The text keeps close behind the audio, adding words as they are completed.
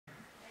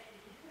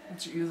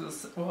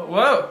Jesus.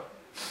 Whoa.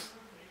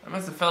 I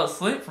must have fell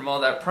asleep from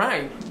all that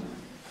prank.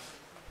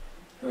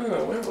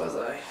 Oh, where was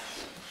I?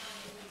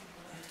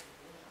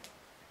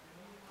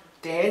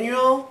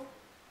 Daniel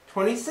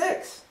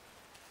 26.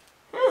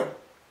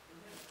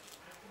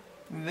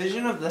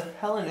 Vision of the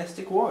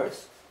Hellenistic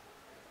Wars.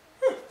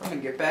 I'm gonna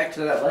get back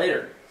to that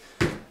later.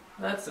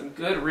 That's some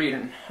good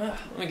reading.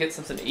 Let me get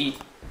something to eat.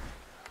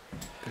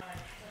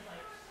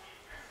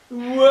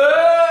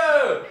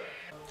 Whoa!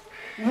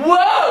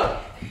 Whoa!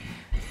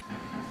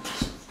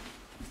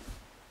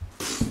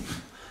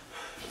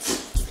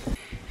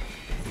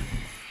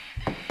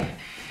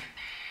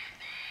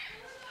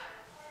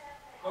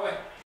 Oh, wait.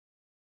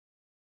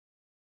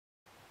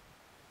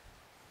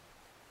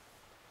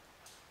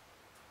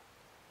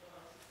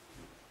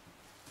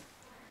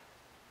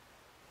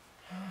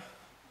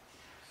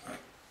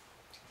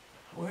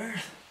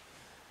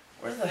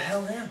 Where the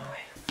hell am I?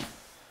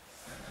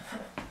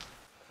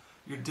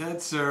 You're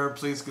dead, sir.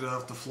 Please get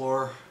off the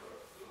floor.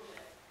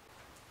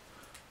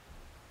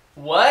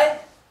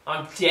 What?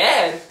 I'm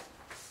dead?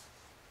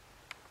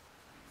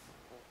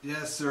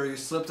 Yes, sir. You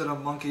slipped on a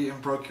monkey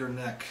and broke your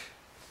neck.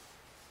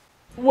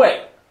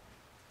 Wait.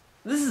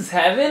 This is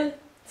heaven?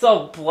 It's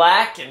all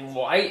black and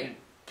white and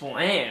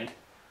bland.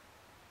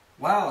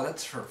 Wow,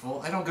 that's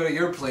hurtful. I don't go to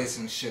your place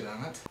and shit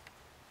on it.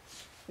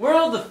 Where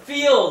are all the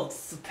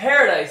fields of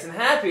paradise and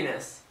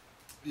happiness?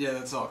 Yeah,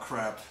 that's all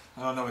crap.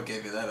 I don't know what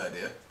gave you that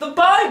idea. The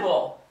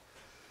Bible!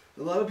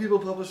 A lot of people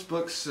publish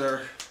books,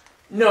 sir.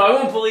 No, I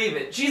won't believe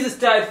it. Jesus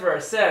died for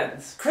our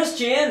sins.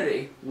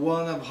 Christianity.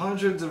 One of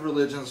hundreds of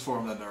religions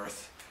formed on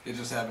Earth. It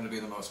just happened to be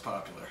the most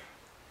popular.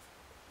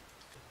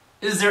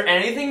 Is there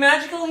anything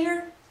magical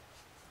here?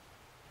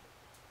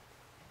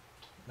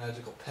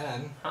 Magical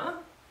pen? Huh?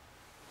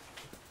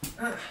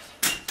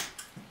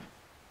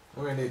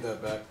 We're gonna need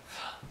that back.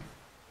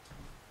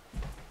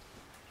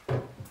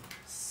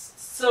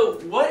 So,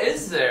 what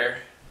is there?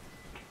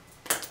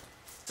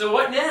 So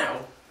what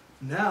now?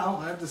 Now,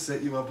 I have to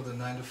set you up with a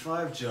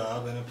 9-to-5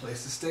 job and a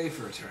place to stay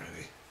for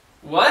eternity.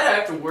 What? I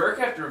have to work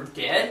after I'm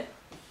dead?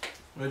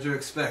 What did you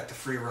expect? A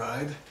free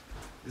ride?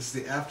 This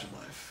is the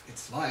afterlife.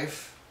 It's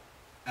life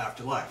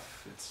after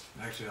life. It's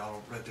actually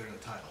all right there in the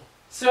title.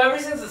 So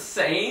everything's the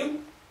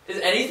same? Is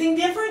anything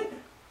different?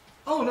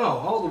 Oh no,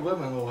 all the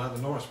women will have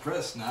enormous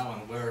breasts now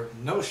and wear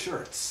no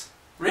shirts.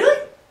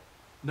 Really?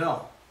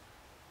 No.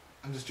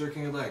 I'm just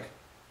jerking your leg.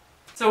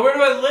 So where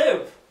do I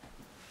live?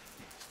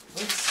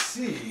 Let's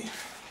see.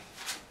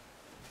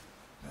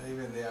 Not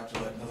even in the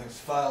afterlife, nothing's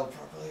filed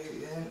properly.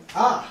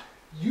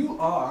 You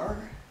are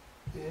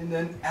in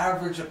an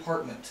average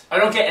apartment. I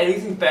don't get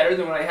anything better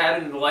than what I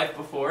had in the life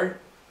before?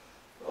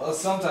 Well,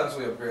 sometimes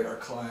we upgrade our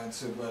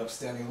clients who have led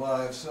upstanding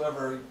lives.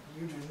 However,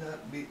 you do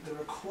not meet the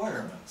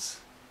requirements.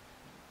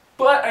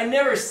 But I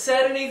never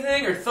said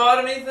anything or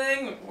thought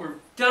anything or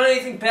done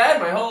anything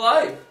bad my whole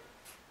life.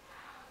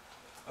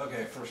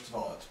 Okay, first of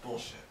all, it's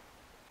bullshit.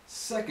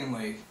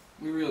 Secondly,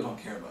 we really don't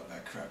care about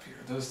that crap here.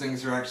 Those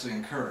things are actually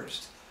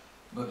encouraged.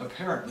 But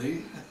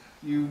apparently,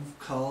 you've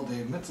called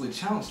a mentally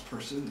challenged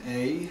person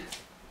a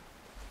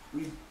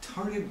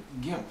retarded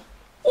gimp.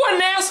 What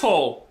an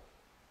asshole!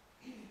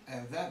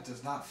 And that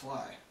does not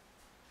fly.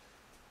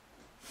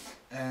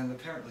 And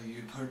apparently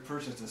you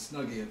purchased a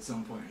Snuggie at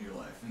some point in your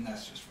life, and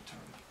that's just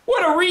retarded.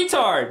 What a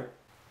retard!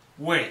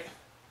 Wait.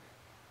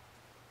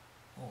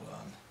 Hold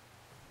on.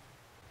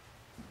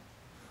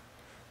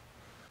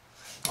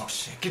 Oh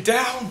shit, get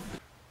down!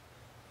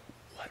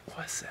 What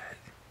was that?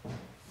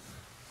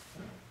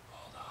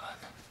 Hold on.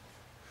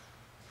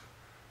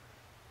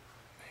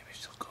 Maybe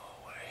she'll go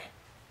away.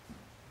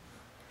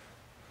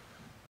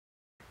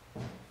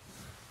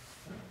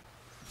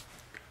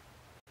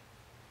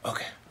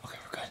 Okay, we're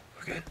good.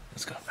 We're good.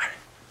 Let's go.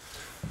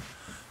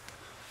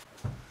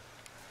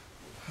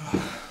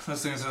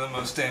 Those things are the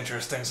most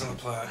dangerous things on the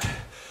planet.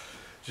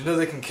 Do you know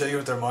they can kill you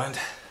with their mind?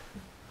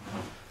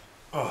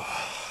 Oh.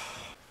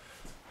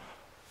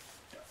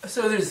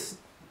 So this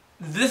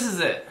is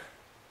it.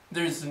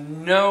 There's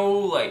no,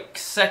 like,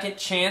 second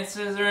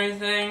chances or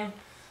anything?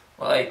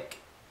 Like,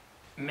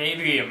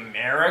 maybe a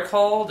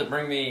miracle to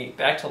bring me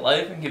back to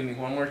life and give me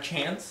one more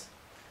chance?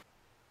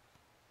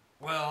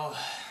 Well,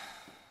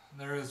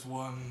 there is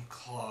one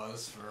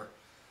clause for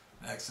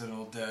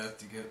accidental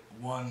death. You get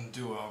one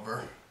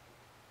do-over.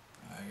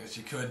 I guess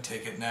you could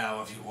take it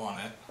now if you want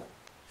it.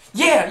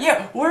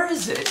 Yeah, where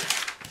is it?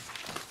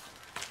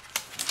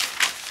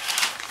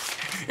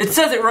 It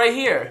says it right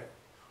here.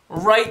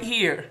 Right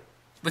here.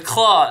 The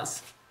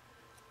clause.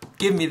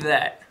 Give me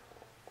that.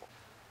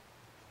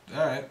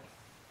 Alright.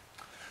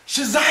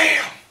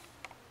 Shazam!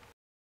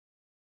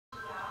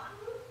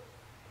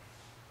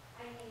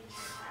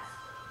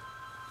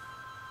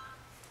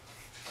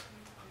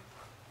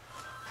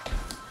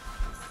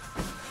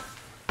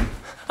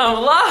 I'm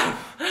alive!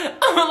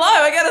 I'm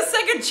alive! I got a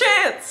second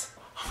chance!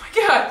 Oh my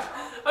god!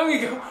 I'm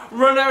gonna go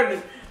run out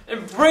and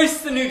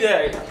embrace the new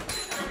day.